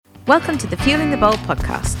Welcome to the Fueling the Bold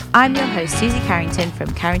podcast. I'm your host, Susie Carrington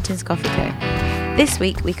from Carrington's Coffee Co. This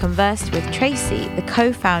week we conversed with Tracy, the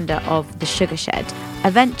co-founder of The Sugar Shed,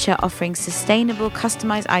 a venture offering sustainable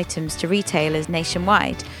customised items to retailers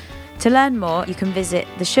nationwide. To learn more, you can visit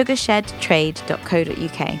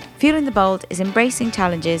thesugarshedtrade.co.uk. Fueling the Bold is embracing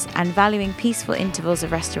challenges and valuing peaceful intervals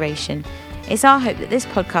of restoration. It's our hope that this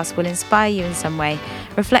podcast will inspire you in some way,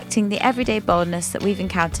 reflecting the everyday boldness that we've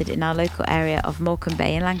encountered in our local area of Morecambe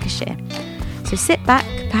Bay in Lancashire. So sit back,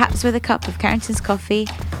 perhaps with a cup of Carrington's coffee,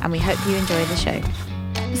 and we hope you enjoy the show.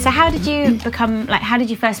 So how did you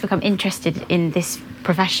first become interested in this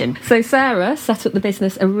profession? So Sarah set up the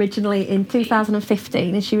business originally in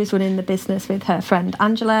 2015, and she was running the business with her friend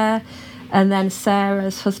Angela. And then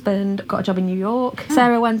Sarah's husband got a job in New York.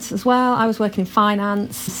 Sarah went as well. I was working in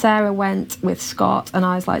finance. Sarah went with Scott, and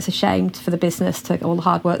I was like, it's a shame for the business to all the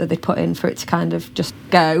hard work that they put in for it to kind of just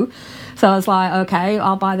go. So I was like, okay,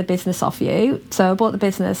 I'll buy the business off you. So I bought the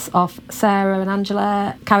business off Sarah and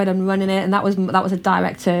Angela, carried on running it, and that was a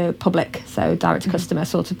direct to public, so direct to customer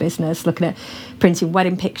sort of business, looking at printing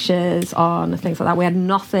wedding pictures on things like that. We had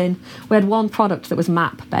nothing. We had one product that was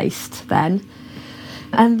map based then.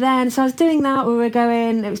 And then, so I was doing that,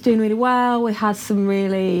 it was doing really well. We had some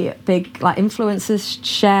really big influencers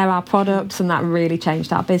share our products, and that really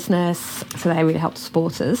changed our business. So they really helped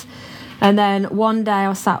support us. And then one day I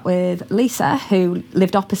was sat with Lisa, who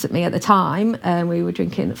lived opposite me at the time, and we were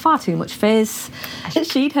drinking far too much fizz.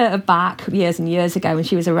 She'd hurt her back years and years ago, and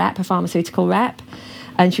she was a pharmaceutical rep,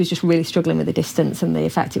 and she was just really struggling with the distance and the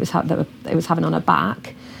effect it was having on her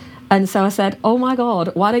back. And so I said, oh my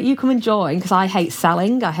God, why don't you come and join? Because I hate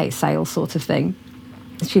selling, I hate sales sort of thing.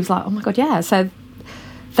 And she was like, oh my God, yeah. So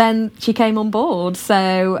then she came on board.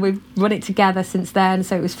 So we've run it together since then.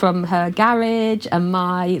 So it was from her garage and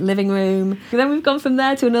my living room. And then we've gone from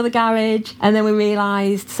there to another garage. And then we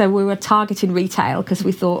realised, so we were targeting retail because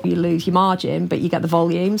we thought you lose your margin, but you get the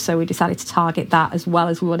volume. So we decided to target that as well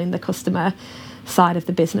as running the customer side of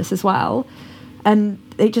the business as well. And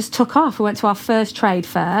it just took off. We went to our first trade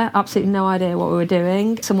fair, absolutely no idea what we were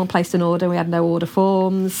doing. Someone placed an order, we had no order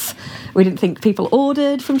forms. We didn't think people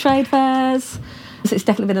ordered from trade fairs. So it's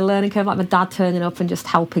definitely been a learning curve, like my dad turning up and just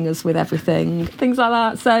helping us with everything, things like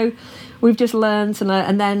that. So we've just learned and learned.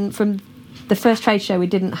 And then from the first trade show, we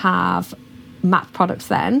didn't have map products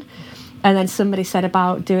then. And then somebody said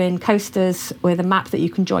about doing coasters with a map that you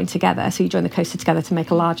can join together. So you join the coaster together to make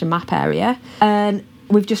a larger map area. And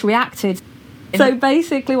we've just reacted. So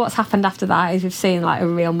basically what's happened after that is we've seen a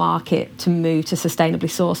real market to move to sustainably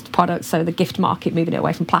sourced products, so the gift market moving it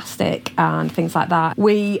away from plastic and things like that.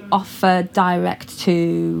 We offer direct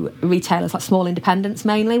to retailers, like small independents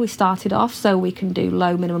mainly. We started off, so we can do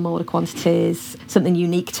low minimum order quantities, something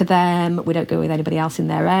unique to them. We don't go with anybody else in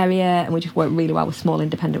their area, and we just work really well with small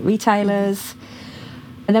independent retailers.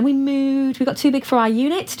 And then we moved, we got too big for our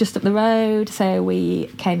unit just up the road, so we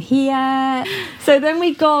came here. So then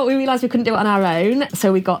we realised we couldn't do it on our own,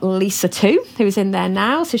 so we got Lisa too, who's in there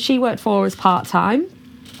now. So she worked for us part-time,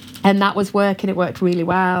 and that was working, it worked really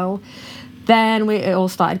well. Then it all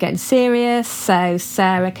started getting serious, so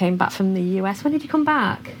Sarah came back from the US. When did you come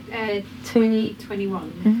back?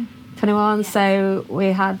 2021. Mm-hmm. 21, yeah. So we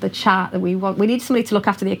had the chat that we needed somebody to look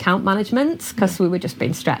after the account management because we were just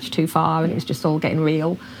being stretched too far and it was just all getting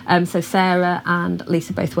real. So Sarah and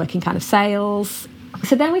Lisa both working kind of sales.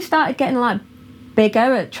 So then we started getting bigger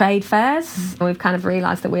at trade fairs, and we've kind of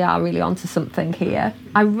realised that we are really onto something here.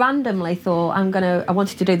 I randomly thought I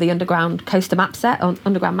wanted to do the underground map set,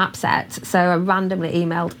 so I randomly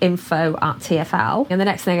emailed info@TFL, and the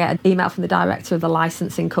next thing I get an email from the director of the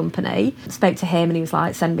licensing company. Spoke to him and he was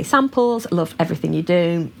like, send me samples, loved everything you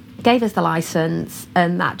do, gave us the licence,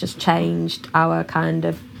 and that just changed our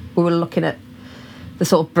we were looking at the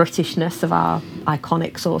sort of Britishness of our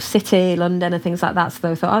iconic sort of city, London and things like that. So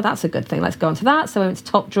we thought, oh, that's a good thing, let's go on to that. So we went to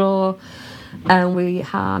Top Drawer, and we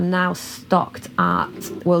are now stocked at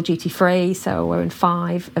World Duty Free, so we're in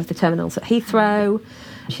 5 of the terminals at Heathrow.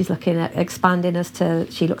 She's looking at expanding us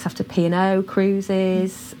she looks after P&O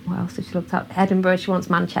cruises. What else did she look at? Edinburgh, she wants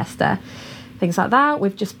Manchester. Things like that.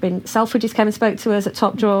 We've just been, Selfridges came and spoke to us at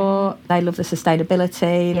Top Drawer. They love the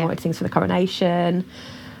sustainability, they wanted things for the coronation.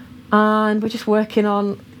 And we're just working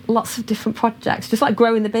on lots of different projects, just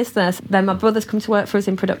growing the business. Then my brother's come to work for us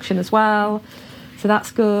in production as well, so that's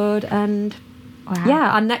good. And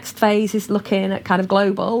our next phase is looking at kind of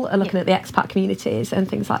global and looking at the expat communities and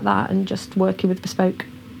things like that, and just working with bespoke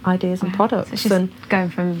ideas and products. So it's just going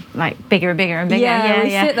from bigger and bigger and bigger. Yeah,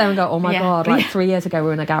 we sit there and go, oh my God, 3 years ago we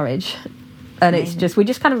were in a garage. And it's just, we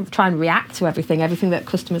just kind of try and react to everything that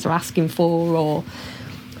customers are asking for, or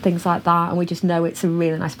things like that, and we just know it's a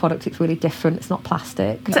really nice product. It's really different. It's not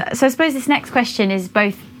plastic. So I suppose this next question is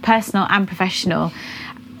both personal and professional.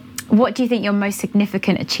 What do you think your most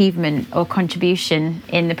significant achievement or contribution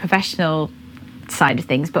in the professional side of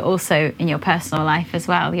things, but also in your personal life as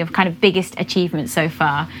well? Your kind of biggest achievement so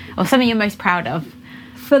far, or something you're most proud of?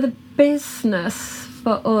 For the business,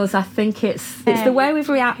 for us, I think it's the way we've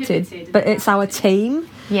reacted, but it's our team.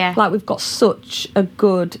 Yeah. Like, we've got such a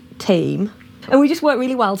good team. And we just work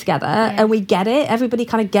really well together, and we get it. Everybody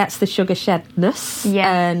kind of gets the sugar shedness. Yeah.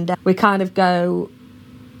 And we kind of go...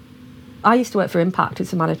 I used to work for Impact.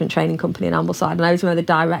 It's a management training company in Ambleside. And I always remember the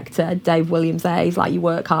director, Dave Williams, there. He's like, you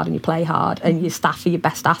work hard and you play hard, and your staff are your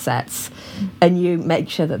best assets, and you make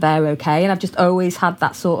sure that they're okay. And I've just always had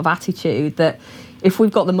that sort of attitude that if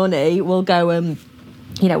we've got the money, we'll go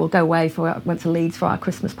we'll go away went to Leeds for our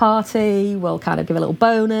Christmas party. We'll kind of give a little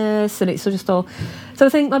bonus, and it's just all... So I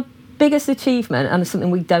think my biggest achievement, and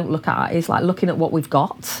something we don't look at, is like looking at what we've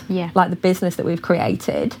got, like the business that we've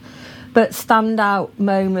created. But standout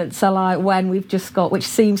moments are like when we've just got, which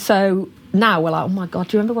seems so... Now we're like, oh my God,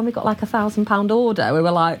 do you remember when we got like £1,000 order? We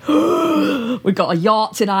were like, we got a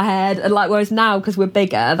yacht in our head. And like, whereas now, because we're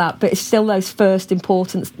bigger, but it's still those first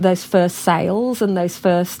sales and those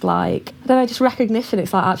first, like, I don't know, just recognition.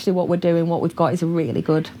 It's like, actually what we're doing, what we've got is a really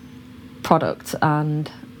good product. And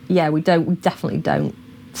yeah, we definitely don't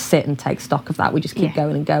sit and take stock of that. We just keep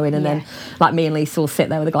going and going, and then like me and Lisa will sit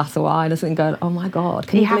there with a glass of wine or something going, oh my God,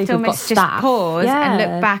 can you believe we've got staff? You have to almost just pause and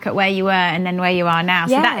look back at where you were and then where you are now.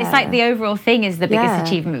 So that it's like the overall thing is the biggest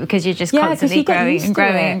achievement, because you're just constantly growing and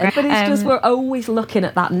growing. But it's just, we're always looking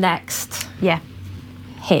at that next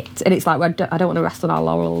hit, and it's like, I don't want to rest on our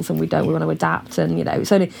laurels, and we want to adapt, and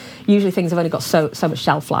it's only usually things have only got so much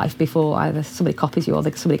shelf life before either somebody copies you or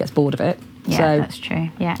somebody gets bored of it. Yeah, that's true.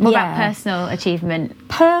 Yeah. What about personal achievement?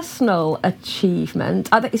 Personal achievement,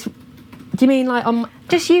 I think it's... Do you mean like on...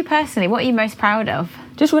 Just you personally, what are you most proud of?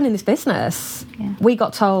 Just running this business. Yeah. We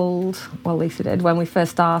got told, well, Lisa did, when we first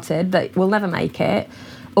started, that we'll never make it.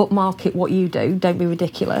 Upmarket what you do, don't be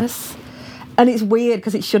ridiculous. And it's weird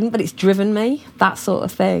because it shouldn't, but it's driven me, that sort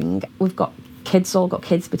of thing. We've got all got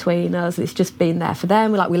kids between us. It's just been there for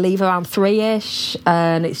them. We leave around 3-ish,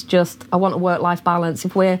 and it's just, I want a work-life balance.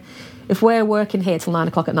 If we're working here till 9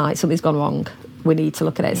 o'clock at night, something's gone wrong. We need to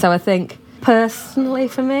look at it. So I think personally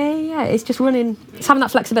for me, it's just it's having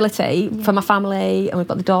that flexibility for my family, and we've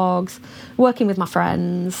got the dogs, working with my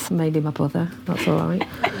friends, maybe my brother, that's all right.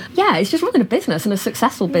 It's just running a business, and a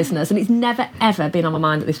successful business, and it's never ever been on my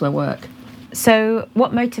mind that this won't work. So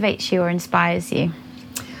what motivates you or inspires you?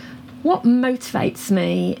 What motivates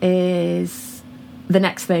me is the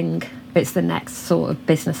next thing. It's the next sort of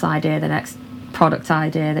business idea, the next product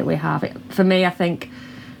idea that we have. For me, I think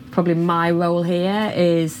probably my role here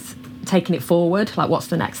is taking it forward. Like, what's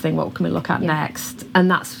the next thing? What can we look at next?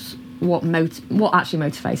 And that's what actually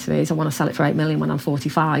motivates me. Is I want to sell it for 8 million when I'm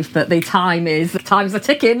 45, but time's are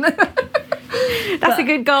ticking. That's a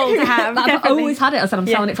good goal to have. I've always had it. I said I'm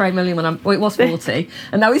selling it for 8 million when it was 40,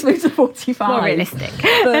 and now he's moved to 45. More realistic.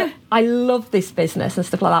 But I love this business and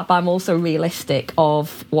stuff like that, but I'm also realistic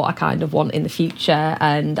of what I kind of want in the future,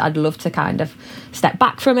 and I'd love to kind of step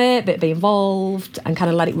back from it, but be involved and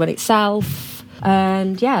kind of let it run itself.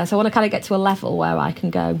 And so I want to kind of get to a level where I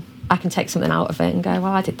can take something out of it and go,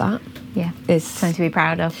 well, I did that. Yeah. It's something to be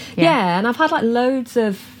proud of. Yeah, and I've had like loads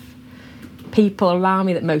of people around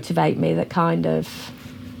me that motivate me, that kind of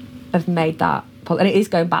have made that, and it is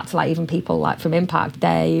going back to like even people like from Impact,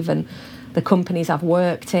 Dave, and the companies I've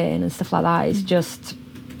worked in and stuff like that. It's just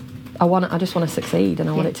I just want to succeed, and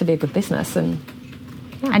I want it to be a good business, and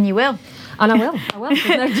you will. And I will.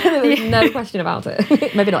 There's no question about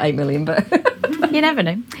it. Maybe not 8 million, but you never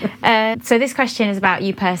know. So this question is about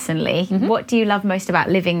you personally. Mm-hmm. What do you love most about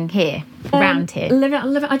living here, around here?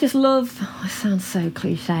 I just love. It sounds so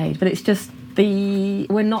cliched, but it's just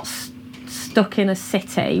we're not stuck in a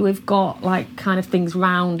city. We've got like kind of things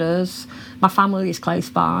round us. My family is close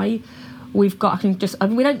by. We've got, we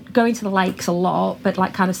don't go into the lakes a lot, but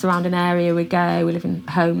like kind of surrounding area we go. We live in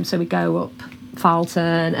home, so we go up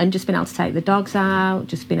Farleton, and just being able to take the dogs out,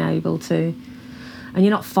 just being able to, and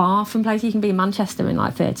you're not far from places. You can be in Manchester in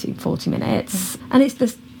like 30-40 minutes, and it's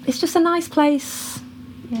just a nice place.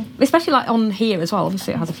 Yeah. Especially like on here as well.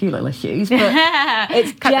 Obviously it has a few little issues, but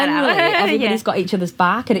it's generally everybody's got each other's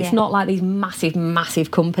back, and it's not like these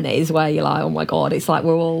massive companies where you're like, oh my God. It's like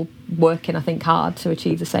we're all working, I think, hard to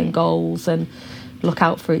achieve the same goals and look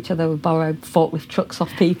out for each other. We borrow forklift trucks off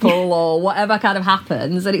people or whatever kind of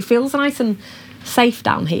happens, and it feels nice and safe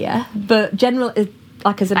down here. But generally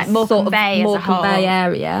like as a like Morecambe sort of Bay as a Morecambe whole. Bay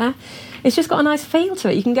area. It's just got a nice feel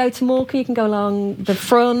to it. You can go to Morecambe, you can go along the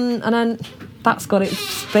front, and then that's got its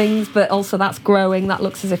things, but also that's growing. That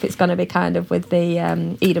looks as if it's going to be kind of with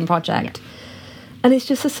the Eden project. Yeah. And it's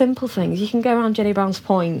just the simple things. You can go around Jenny Brown's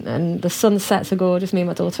Point and the sunsets are gorgeous. Me and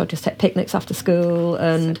my daughter would just take picnics after school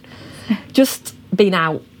and just being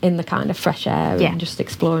out in the kind of fresh air and just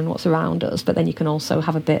exploring what's around us. But then you can also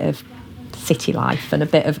have a bit of city life and a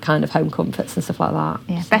bit of kind of home comforts and stuff like that.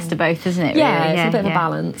 Yeah, best of both, isn't it? Yeah, really? it's a bit of a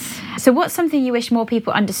balance. So what's something you wish more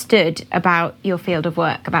people understood about your field of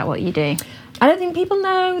work, about what you do? I don't think people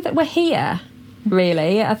know that we're here,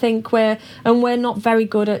 really. I think we're not very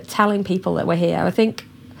good at telling people that we're here. I think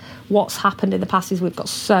what's happened in the past is we've got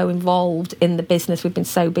so involved in the business. We've been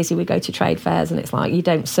so busy. We go to trade fairs and it's like you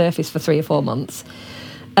don't surface for 3 or 4 months.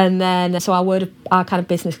 And then, so our kind of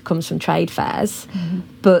business comes from trade fairs. Mm-hmm.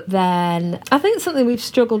 But then I think something we've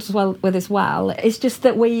struggled with as well is just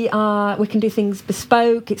that we can do things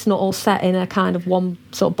bespoke. It's not all set in a kind of one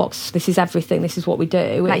sort of box. This is everything. This is what we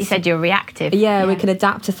do. Like you said, you're reactive. Yeah, we can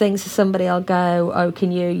adapt to things. So somebody will go, oh,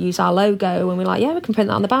 can you use our logo? And we're like, yeah, we can print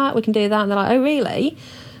that on the back. We can do that. And they're like, oh, really?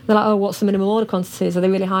 They're like, oh, what's the minimum order quantities? Are they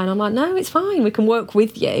really high? And I'm like, no, it's fine. We can work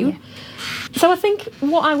with you. Yeah. So I think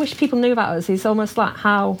what I wish people knew about us is almost like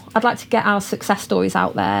how I'd like to get our success stories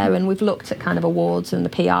out there. And we've looked at kind of awards and the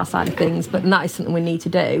PR side of things, but that is something we need to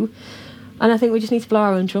do. And I think we just need to blow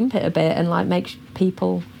our own trumpet a bit and like make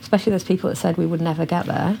people, especially those people that said we would never get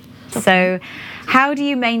there. So how do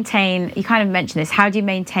you maintain, you kind of mentioned this, how do you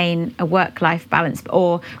maintain a work-life balance,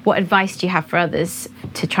 or what advice do you have for others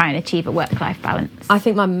to try and achieve a work-life balance? I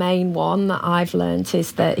think my main one that I've learned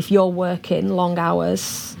is that if you're working long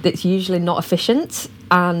hours, it's usually not efficient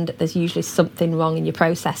and there's usually something wrong in your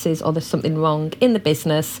processes or there's something wrong in the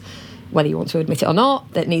business, whether you want to admit it or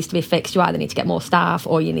not, that needs to be fixed. You either need to get more staff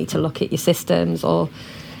or you need to look at your systems or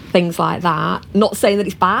things like that. Not saying that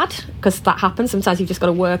it's bad, because that happens. Sometimes you've just got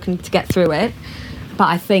to work and to get through it. But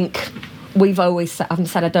I think we've always said,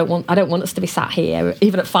 I don't want us to be sat here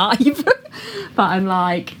even at 5. But I'm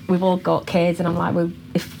like, we've all got kids, and I'm like,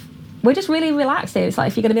 if we're just really relaxed here. It's like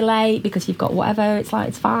if you're going to be late because you've got whatever, it's like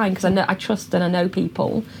it's fine, because I trust and I know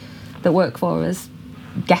people that work for us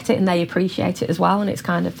get it and they appreciate it as well. And it's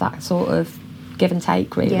kind of that sort of give and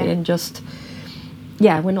take, really, and just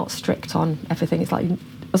we're not strict on everything. It's like,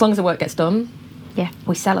 as long as the work gets done,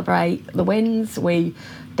 we celebrate the wins. We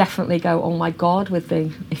definitely go, oh my God,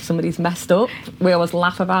 if somebody's messed up, we always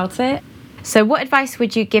laugh about it. So what advice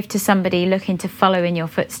would you give to somebody looking to follow in your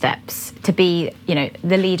footsteps, to be,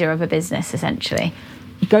 the leader of a business, essentially?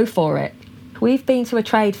 Go for it. We've been to a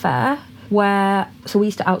trade fair so we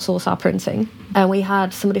used to outsource our printing, and we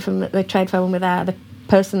had somebody from the trade fair when we were there, the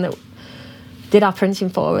person that did our printing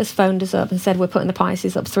for us phoned us up and said, we're putting the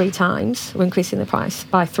prices up 3 times, we're increasing the price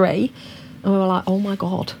by 3. And we were like, oh my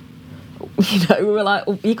God. We were like,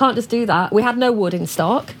 oh, you can't just do that. We had no wood in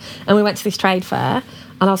stock, and we went to this trade fair,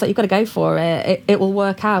 and I was like, you've got to go for it. It will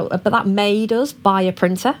work out. But that made us buy a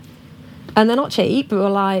printer, and they're not cheap. But we were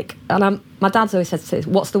like, and my dad's always said to us,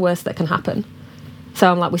 what's the worst that can happen? So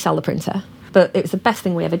I'm like, we sell the printer. But it was the best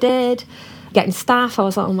thing we ever did. Getting staff, I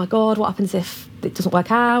was like, oh my God, what happens if it doesn't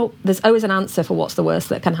work out? There's always an answer for what's the worst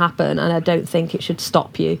that can happen, and I don't think it should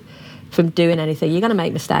stop you from doing anything. You're going to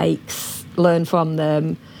make mistakes, learn from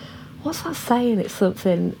them. What's that saying? It's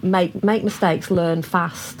something, make mistakes, learn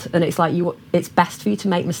fast, and it's like it's best for you to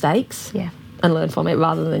make mistakes and learn from it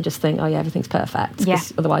rather than just think, oh yeah, everything's perfect. Yeah.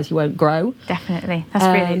 Otherwise you won't grow. Definitely.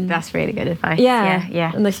 That's really good advice.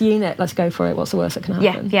 Yeah. And this unit, let's go for it. What's the worst that can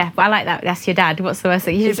happen? Yeah. But I like that. That's your dad. What's the worst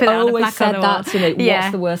that you should put that on the plaque on the wall. Always said that to me.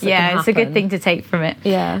 What's the worst that can happen? Yeah, it's a good thing to take from it.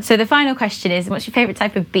 Yeah. So the final question is, what's your favourite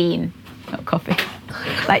type of bean? Not coffee.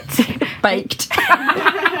 Like baked.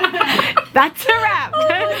 That's a wrap.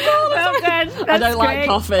 Well done. I don't like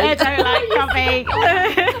coffee. I don't like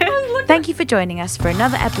coffee. Thank you for joining us for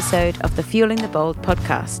another episode of the Fueling the Bold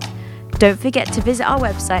podcast. Don't forget to visit our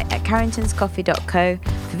website at carringtonscoffee.co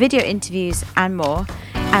for video interviews and more,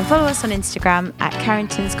 and follow us on Instagram at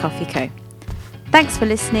Carringtons Coffee Co. Thanks for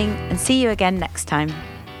listening, and see you again next time.